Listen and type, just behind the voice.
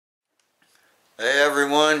Hey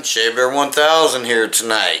everyone, Shea Bear 1000 here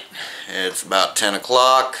tonight. It's about 10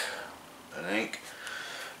 o'clock, I think.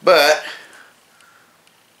 But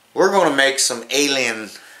we're going to make some alien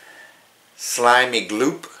slimy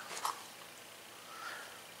gloop.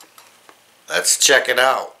 Let's check it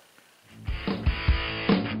out.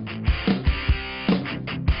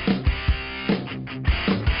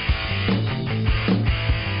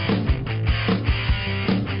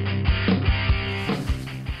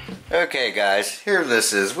 Okay guys, here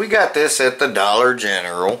this is. We got this at the Dollar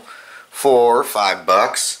General for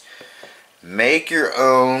 $5. Make your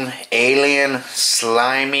own alien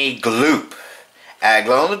slimy gloop. Add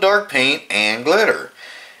glow-in-the-dark paint and glitter.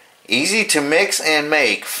 Easy to mix and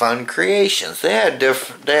make. Fun creations. They had a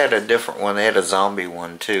different one. They had a zombie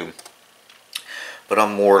one too. But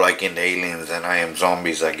I'm more like into aliens than I am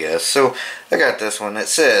zombies, I guess. So I got this one that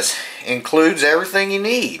says, includes everything you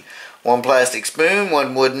need. 1 plastic spoon,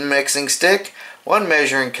 1 wooden mixing stick, 1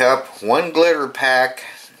 measuring cup, 1 glitter pack,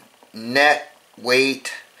 net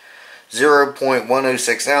weight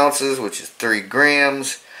 0.106 ounces, which is 3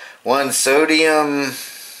 grams, 1 sodium,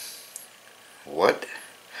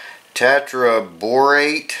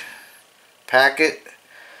 tetraborate packet,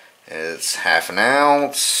 it's ½ an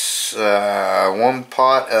ounce, 1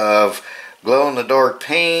 pot of glow-in-the-dark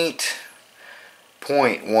paint,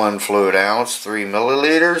 0.1 fluid ounce, 3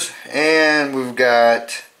 milliliters, and we've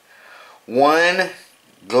got 1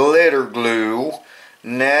 glitter glue.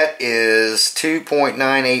 Net is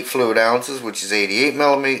 2.98 fluid ounces, which is 88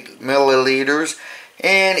 milliliters,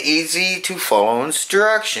 and easy to follow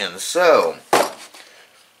instructions. So,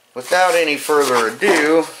 without any further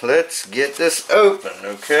ado, let's get this open,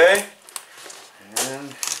 okay?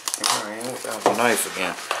 And here I am without the knife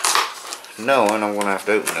again, knowing I'm going to have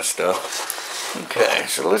to open this stuff. Okay,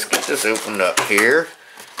 so let's get this opened up here,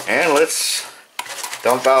 and let's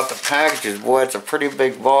dump out the packages. Boy, it's a pretty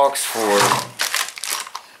big box for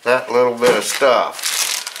that little bit of stuff.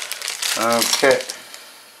 Okay,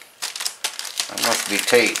 that must be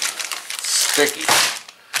tape, sticky.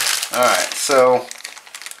 Alright, so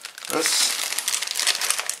let's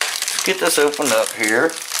get this opened up here.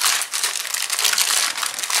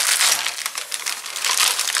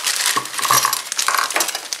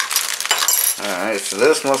 Alright, so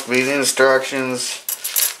this must be the instructions.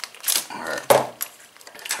 Alright,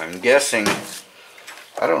 I'm guessing,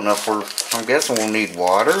 I don't know if I'm guessing we'll need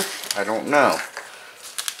water. I don't know.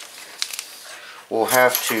 We'll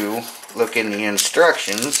have to look in the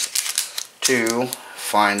instructions to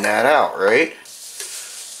find that out, right?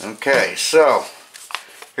 Okay, so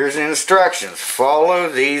here's the instructions. Follow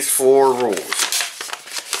these 4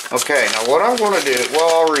 rules. Okay, now what I'm going to do,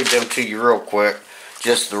 well, I'll read them to you real quick.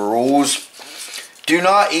 Just the rules. Do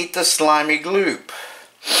not eat the Slimy Gloop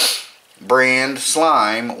brand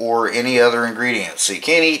slime or any other ingredients. So you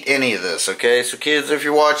can't eat any of this, okay? So kids, if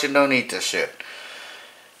you're watching, don't eat this shit.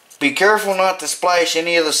 Be careful not to splash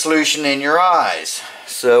any of the solution in your eyes.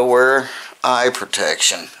 So wear eye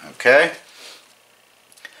protection, okay?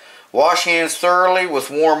 Wash hands thoroughly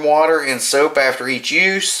with warm water and soap after each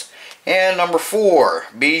use. And number 4,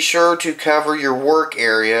 be sure to cover your work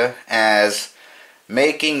area, as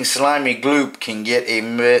making slimy gloop can get a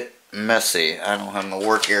bit messy. I don't have my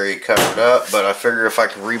work area covered up, but I figure if I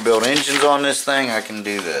can rebuild engines on this thing, I can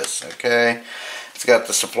do this, okay? It's got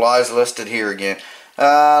the supplies listed here again.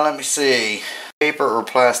 Let me see. Paper or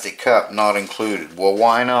plastic cup not included. Well,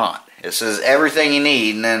 why not? It says everything you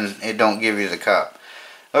need, and then it don't give you the cup.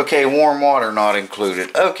 Okay, warm water not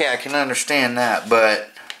included. Okay, I can understand that, but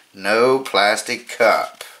no plastic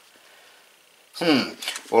cup.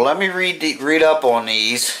 Well, let me read up on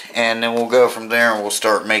these, and then we'll go from there, and we'll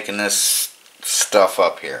start making this stuff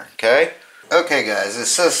up here, okay? Okay, guys, it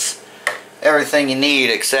says everything you need,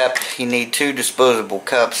 except you need 2 disposable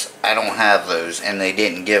cups. I don't have those, and they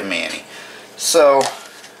didn't give me any. So,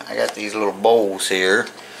 I got these little bowls here.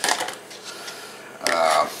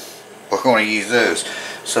 We're going to use those.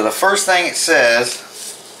 So, the first thing it says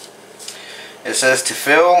to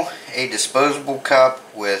fill a disposable cup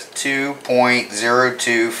with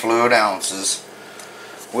 2.02 fluid ounces,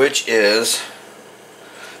 which is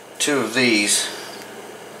 2 of these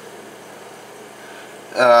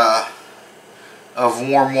of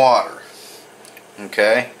warm water.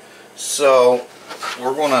 Okay, so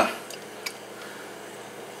we're gonna,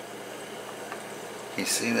 you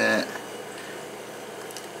see that?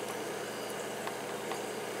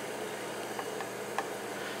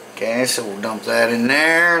 Okay, so we'll dump that in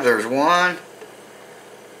there. There's 1.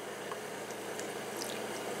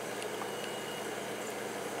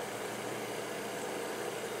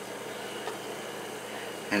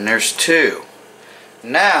 And there's 2.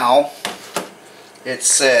 Now, it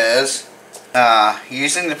says,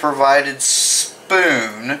 using the provided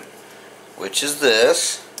spoon, which is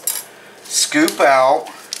this, scoop out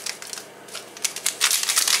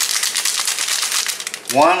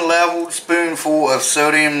 1 leveled spoonful of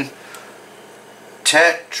sodium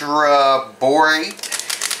tetraborate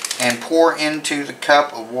and pour into the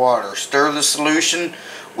cup of water. Stir the solution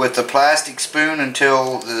with the plastic spoon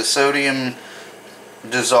until the sodium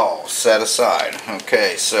dissolves. Set aside.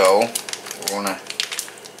 Okay, so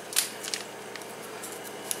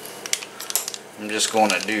I'm just going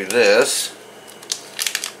to do this.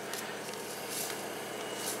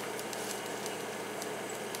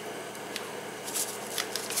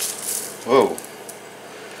 Whoa.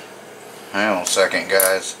 Hang on a second,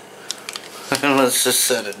 guys. Let's just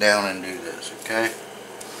set it down and do this, okay?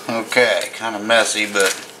 Okay, kind of messy,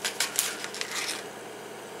 but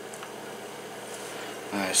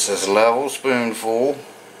it says level spoonful.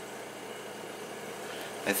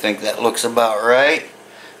 I think that looks about right.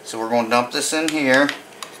 So we're going to dump this in here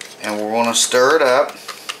and we're going to stir it up.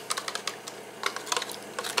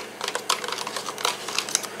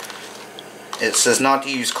 It says not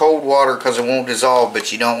to use cold water because it won't dissolve,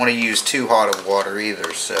 but you don't want to use too hot of water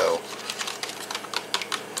either. So,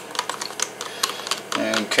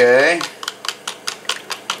 okay.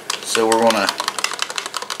 So we're going to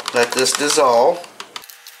let this dissolve.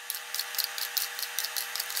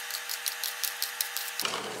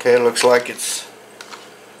 Okay, it looks like it's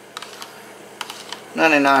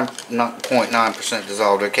 99.9%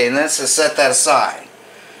 dissolved. Okay, and then it says set that aside.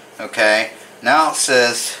 Okay, now it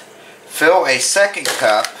says fill a second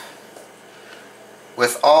cup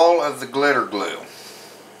with all of the glitter glue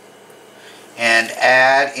and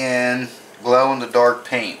add in glow-in-the-dark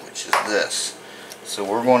paint, which is this. So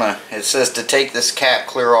we're gonna, it says to take this cap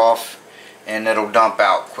clear off and it'll dump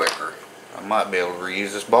out quicker. I might be able to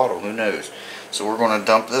reuse this bottle, who knows. So we're gonna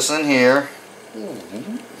dump this in here.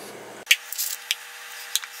 Ooh.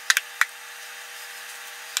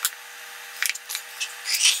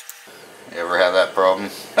 You ever have that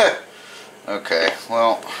problem? Okay,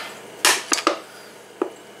 well,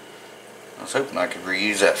 I was hoping I could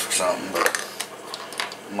reuse that for something, but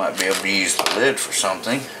I might be able to use the lid for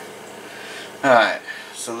something. Alright,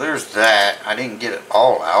 so there's that. I didn't get it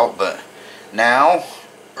all out, but now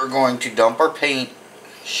we're going to dump our paint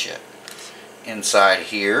inside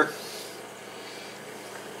here.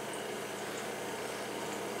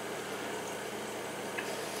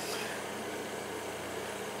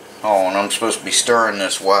 Oh, and I'm supposed to be stirring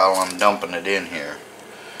this while I'm dumping it in here.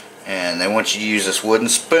 And they want you to use this wooden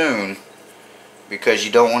spoon because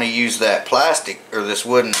you don't want to use that plastic, or this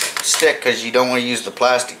wooden stick, because you don't want to use the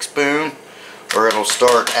plastic spoon or it'll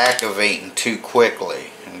start activating too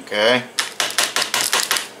quickly. Okay?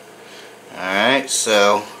 Alright,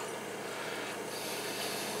 so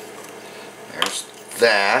there's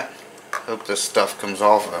that. Hope this stuff comes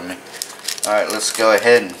off of me. Alright, let's go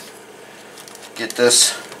ahead and get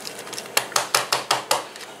this.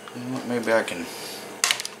 Maybe I can.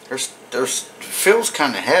 There's feels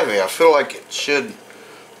kind of heavy. I feel like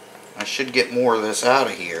I should get more of this out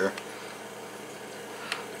of here.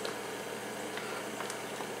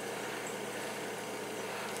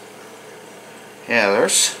 Yeah,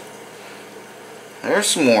 there's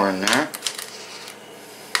some more in there.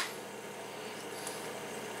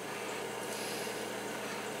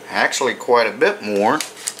 Actually, quite a bit more.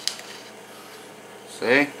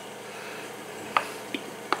 See?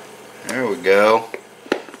 There we go.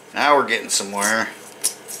 Now we're getting somewhere.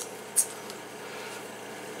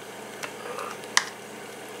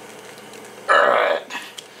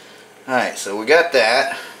 Alright, so we got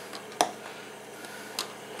that.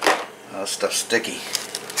 Oh, this stuff's sticky.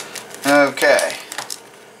 Okay.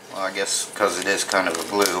 Well, I guess because it is kind of a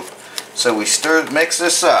glue. So we mix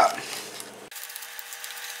this up.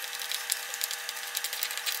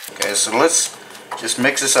 Okay, so let's just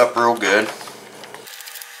mix this up real good.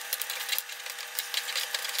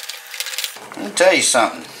 Let me tell you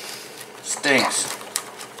something. It stinks.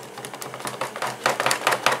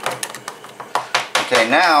 Okay,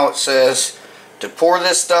 now it says to pour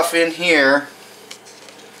this stuff in here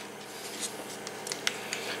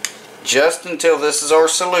just until this is our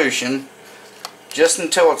solution, just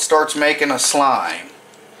until it starts making a slime.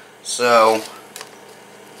 So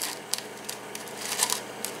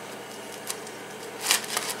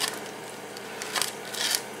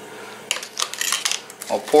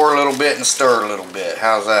I'll pour a little bit and stir a little bit.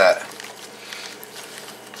 How's that?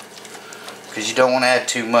 Because you don't want to add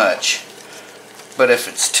too much. But if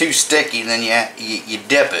it's too sticky, then you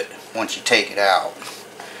dip it once you take it out.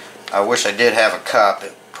 I wish I did have a cup.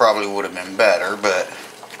 It probably would have been better, but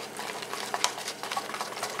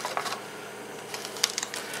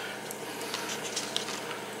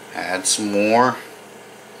Add some more.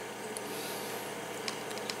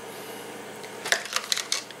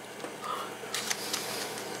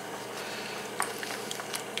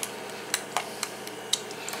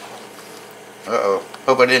 Uh-oh.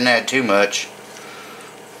 Hope I didn't add too much.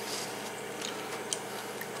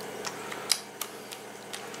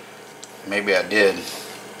 Maybe I did.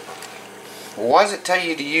 Well, why does it tell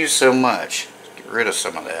you to use so much? Get rid of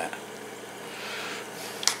some of that.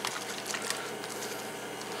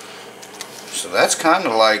 So that's kind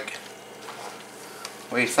of like,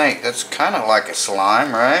 what do you think? That's kind of like a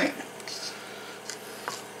slime, right?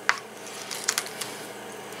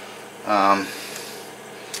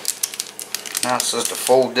 Now it's just to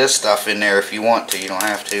fold this stuff in there if you want to. You don't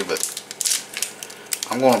have to, but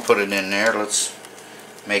I'm going to put it in there. Let's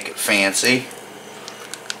make it fancy.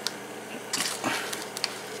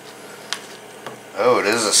 Oh, it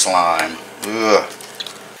is a slime. Ugh.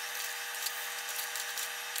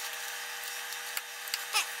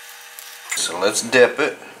 So let's dip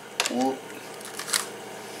it. Whoa.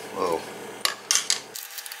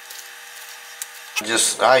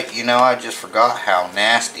 I just forgot how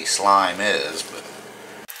nasty slime is, but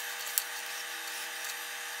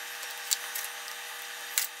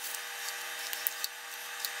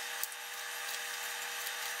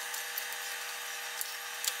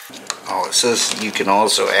oh, it says you can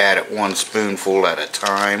also add it 1 spoonful at a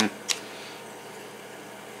time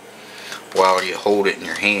while you hold it in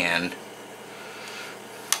your hand.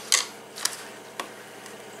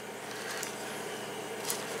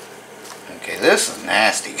 Okay, this is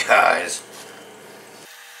nasty, guys.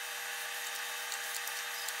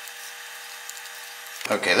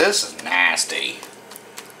 Okay, this is nasty.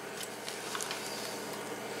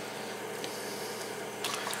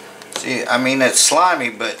 See, I mean, it's slimy,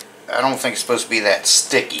 but I don't think it's supposed to be that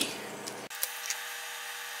sticky.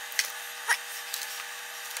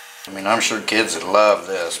 I mean, I'm sure kids would love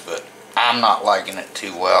this, but I'm not liking it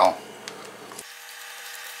too well.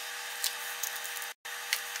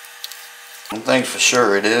 One thing's for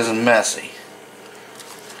sure, it is messy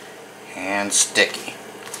and sticky.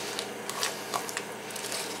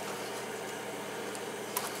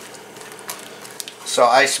 So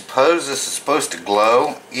I suppose this is supposed to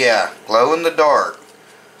glow. Yeah, glow in the dark.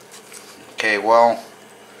 Okay, well,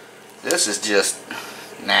 this is just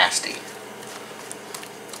nasty.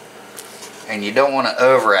 And you don't want to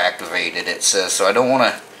over-activate it, it says. So I don't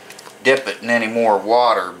want to dip it in any more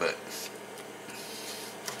water, but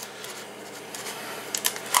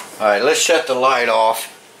alright, let's shut the light off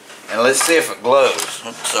and let's see if it glows.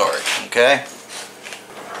 Oops, sorry, okay?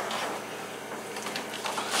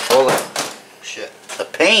 Hold on. Shit.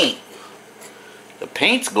 The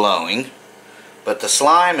paint's glowing, but the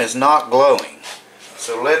slime is not glowing.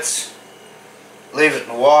 So let's leave it in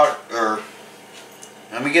the water, or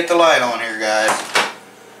let me get the light on here, guys.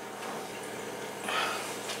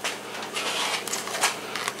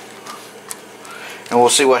 And we'll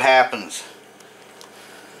see what happens.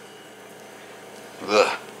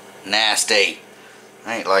 Ugh, nasty.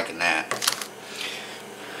 I ain't liking that.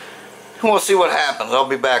 We'll see what happens. I'll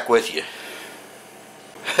be back with you.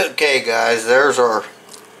 Okay, guys, there's our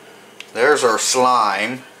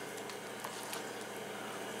slime.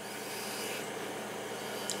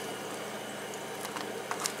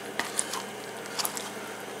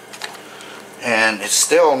 And it's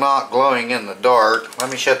still not glowing in the dark. Let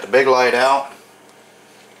me shut the big light out.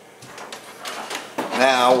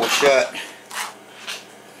 Now we'll shut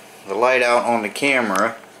the light out on the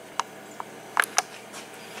camera.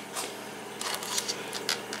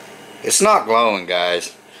 It's not glowing,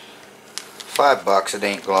 guys. $5 it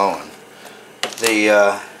ain't glowing.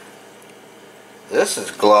 This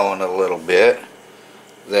is glowing a little bit,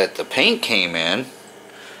 that the paint came in,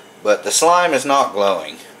 but the slime is not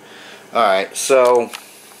glowing. Alright, so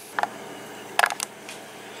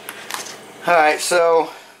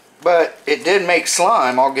but it did make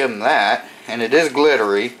slime, I'll give them that, and it is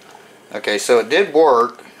glittery. Okay, so it did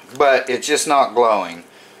work, but it's just not glowing.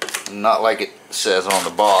 Not like it says on the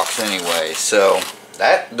box anyway. So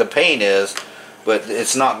that the paint is, but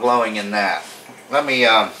it's not glowing in that. Let me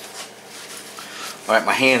wipe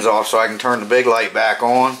my hands off so I can turn the big light back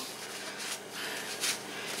on,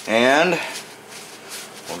 and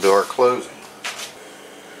we'll do our closing.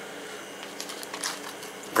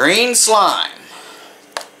 Green slime.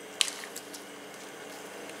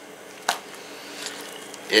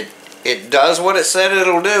 It does what it said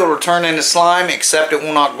it'll do. It'll turn into slime, except it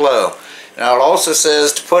will not glow. Now it also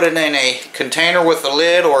says to put it in a container with a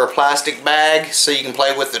lid or a plastic bag so you can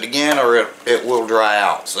play with it again, or it will dry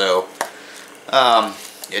out. So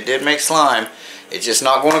it did make slime. It's just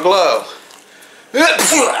not going to glow.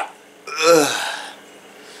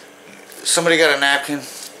 Somebody got a napkin?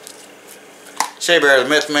 Shea Bear, the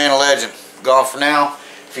myth, man, legend. Gone for now.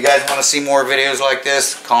 If you guys want to see more videos like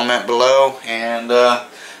this, comment below and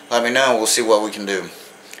let me know. We'll see what we can do.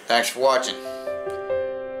 Thanks for watching.